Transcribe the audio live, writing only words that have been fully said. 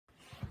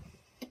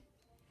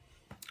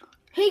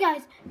Hey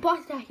guys,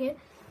 Boss Attack here,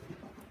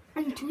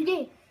 and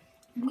today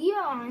we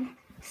are on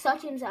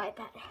Sachin's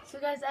iPad.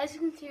 So guys, as you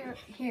can see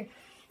here,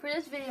 for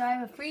this video I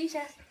have a free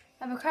chest,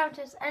 I have a crown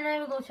chest, and I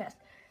have a gold chest.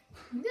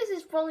 This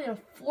is probably the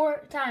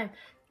fourth time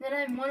that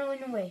I'm one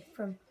win away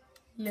from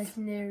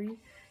Legendary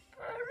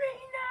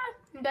Arena.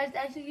 And guys,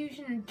 the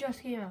execution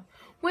just came out.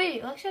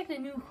 Wait, let's check the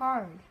new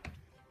card.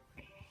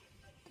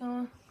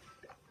 So,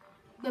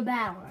 the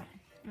battle run.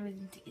 We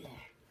didn't see there.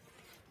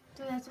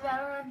 So that's the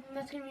battle run, and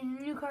that's gonna be the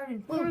new card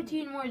in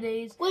 14 more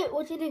days. Wait,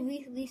 what did it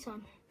release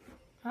on?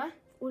 Huh?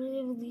 What did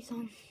it release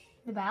on?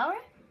 The battle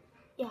run?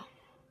 Yeah.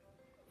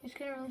 It's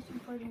gonna release in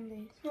 14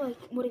 days. No, like,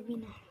 what did it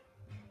mean?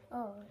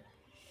 Oh.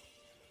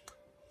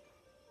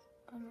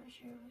 I'm not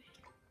sure.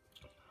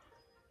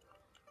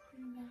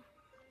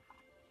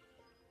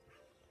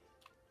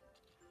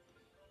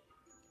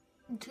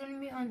 It's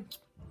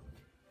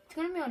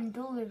gonna be on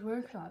Builder's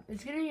Workshop.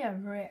 It's gonna be a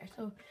rare,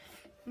 so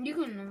you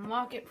can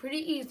unlock it pretty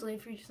easily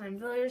if you just on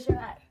Builder's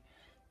Workshop.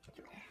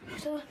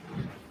 So,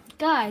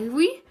 guys,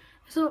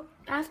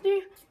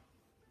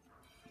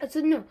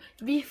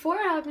 before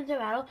it happens to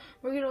battle,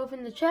 we're gonna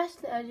open the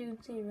chest, as you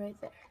can see right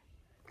there.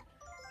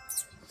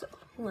 So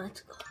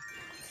let's go.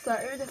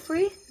 Start with the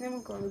free, then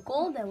we'll go to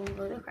gold, then we'll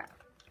go to crown.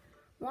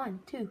 1,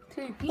 2,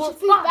 3, 4,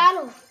 5.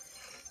 Battle.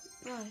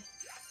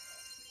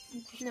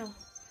 No.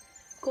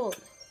 Gold.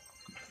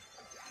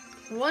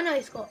 1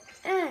 ice gold.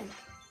 And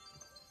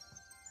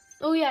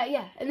oh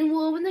yeah. And then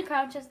we'll open the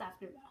crown chest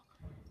after now.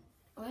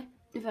 Okay?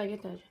 If I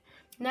get that.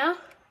 Now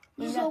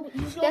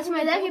that's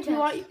my deck. If you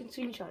want, you can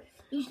screenshot it.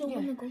 You should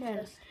open the gold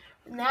chest.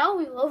 Now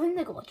we will open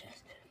the gold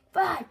chest.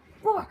 5,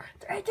 4,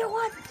 3, 2,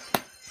 1.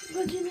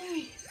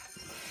 Legendary.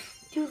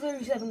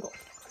 237 gold.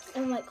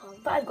 And light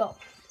column. 5 gold.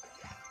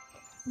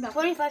 Not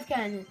 25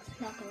 cannons.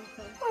 Not gonna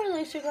play. 4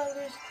 laser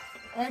cutters.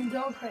 And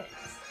no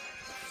prints.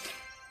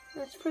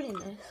 That's pretty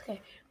nice.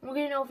 Okay. We're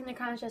gonna open the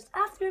crown chest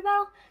after the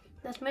battle.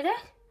 That's my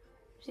deck.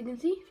 As you can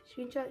see,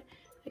 screenshot it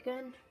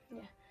again.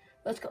 Yeah.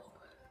 Let's go.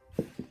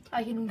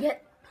 I can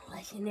get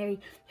Legendary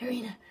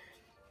Arena.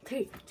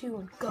 3, 2,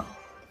 1, go.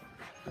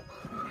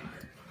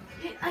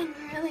 Hey, I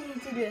really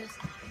need to do this.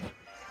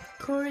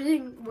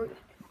 Recording.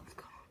 Let's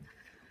go.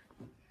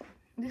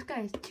 This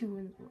guy is 2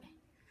 wins away.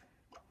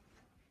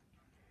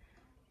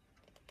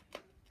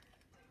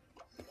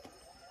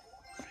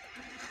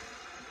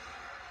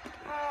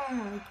 Oh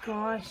my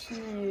gosh,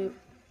 no.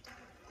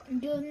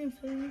 Doesn't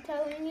feel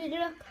telling you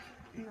to.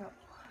 No.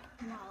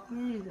 Let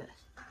me do this.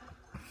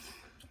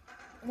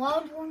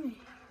 Wild woman.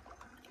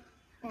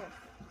 Oh.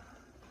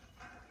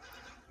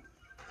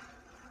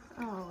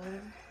 Oh,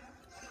 whatever.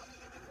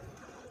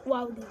 Why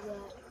would do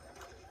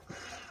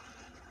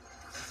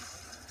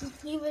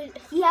that?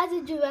 He has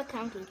a direct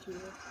counter to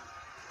you.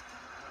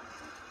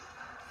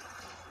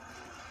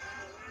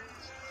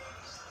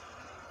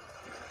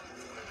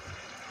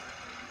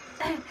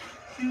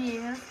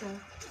 Yeah, so.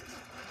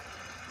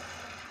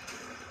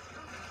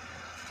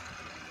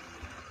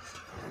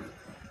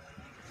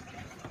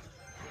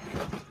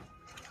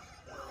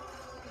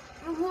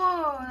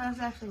 Whoa, that's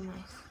actually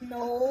nice.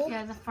 No.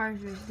 Yeah, the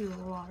farmers do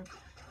a lot.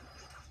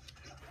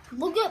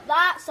 Look at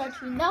that,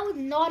 Sachin. That was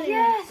not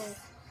Yes.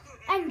 enough.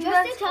 And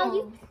just to tell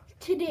you,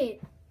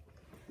 today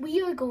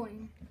we are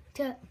going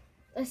to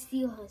a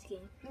Steelhouse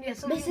game. Yeah,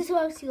 so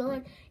Mississauga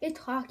Steelhouse. It's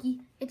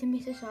hockey. It's a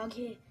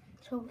Mississauga.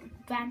 So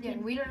Brampton. yeah,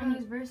 we don't know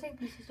who's versing,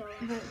 Mississauga.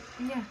 but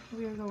yeah,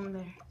 we are going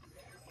there.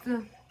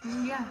 So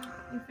yeah,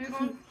 if you're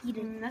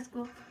going, let's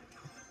go.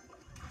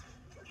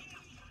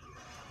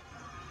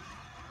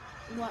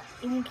 What?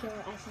 It won't kill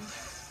it, I think.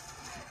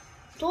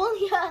 Told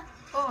ya.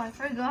 Oh, I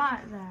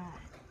forgot that.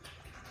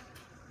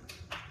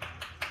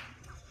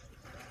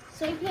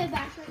 So you play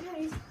back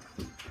guys.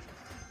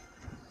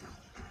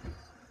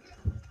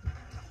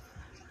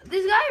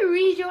 This guy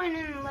rejoined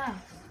and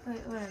left.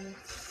 Wait, whatever.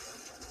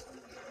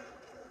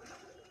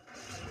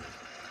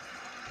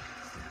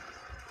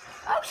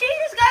 Oh, geez,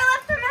 this guy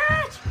left the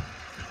match.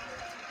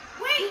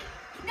 Wait,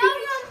 now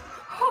he has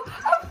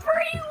a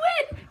free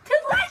win to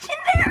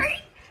Legendary.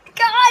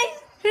 Guys,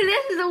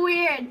 this is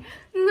weird.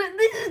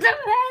 This is the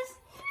best.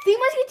 The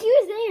Musketeer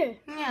is there.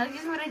 Yeah,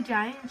 this is what a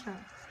giant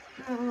shot.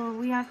 Oh,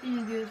 we have to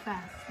do it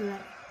fast so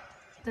that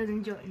it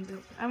doesn't join.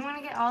 I'm going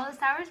to get all those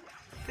towers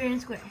fair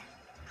and square.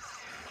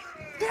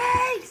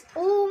 Thanks!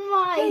 Oh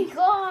my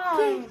god.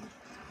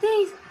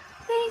 Thanks!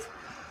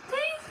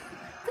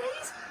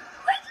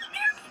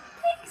 Legendary!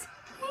 Thanks!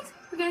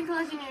 We're getting to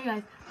Legendary,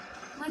 guys.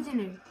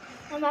 Legendary.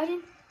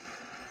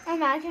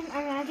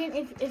 Imagine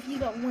if you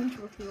got one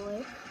trophy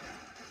away.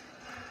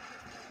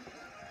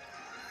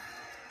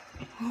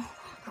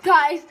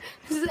 Guys,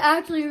 this is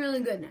actually really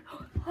good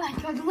now. I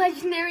got the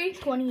Legendary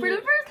 28. for the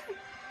first time.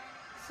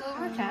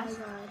 Silver Oh chest.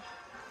 my god.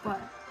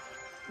 But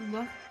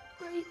look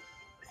right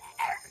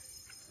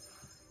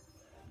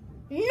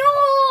there. No!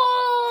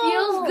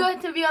 Feels good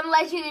to be on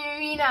Legendary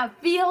Arena.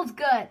 Feels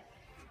good.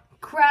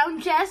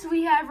 Crown chest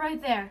we have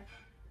right there.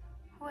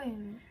 Wait a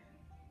minute.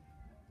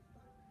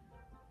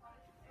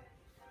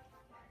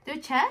 The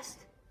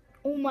chest?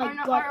 Oh my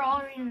Are god.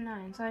 all Arena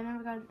 9, so I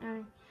never got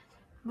any.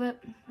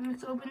 But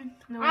let's open.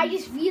 No, I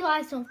just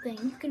realized something.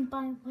 You can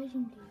buy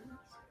legendaries.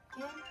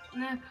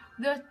 Yeah.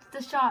 No,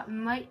 the shop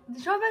has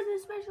a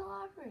special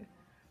offer.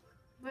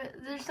 But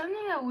there's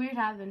something that weird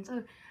happened.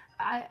 So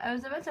I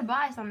was about to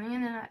buy something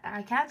and then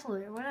I canceled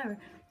it or whatever.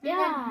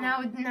 Yeah. And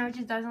now it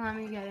just doesn't let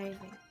me get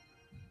anything.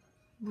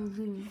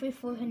 Balloon. For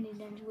 400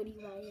 gems, what do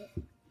you buy it?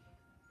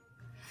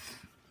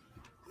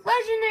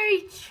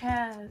 Legendary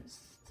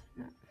chest.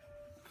 No.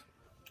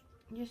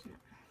 Just no.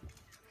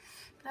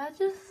 That's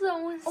just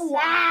so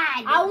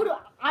sad. I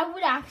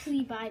would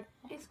actually buy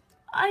that.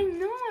 I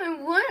know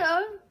I would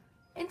have.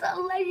 It's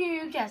a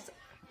legendary chest.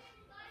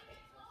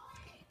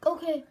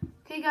 Okay.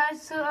 Okay,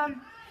 guys.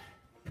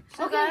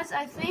 So guys,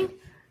 I think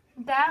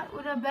that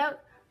would about.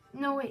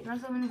 No, wait.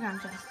 Let's open the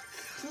crown chest.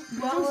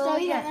 Don't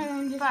start yet.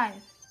 I'm just 5.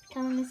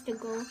 telling us to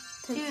go.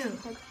 2.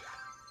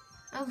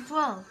 That was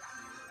 12.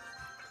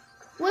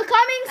 We're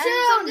coming And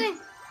soon. something.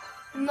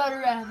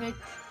 Another epic.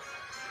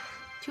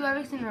 2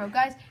 epics in a row,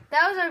 guys.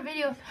 That was our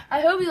video.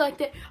 I hope you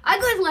liked it. I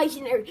got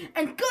legendary,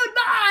 and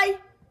goodbye.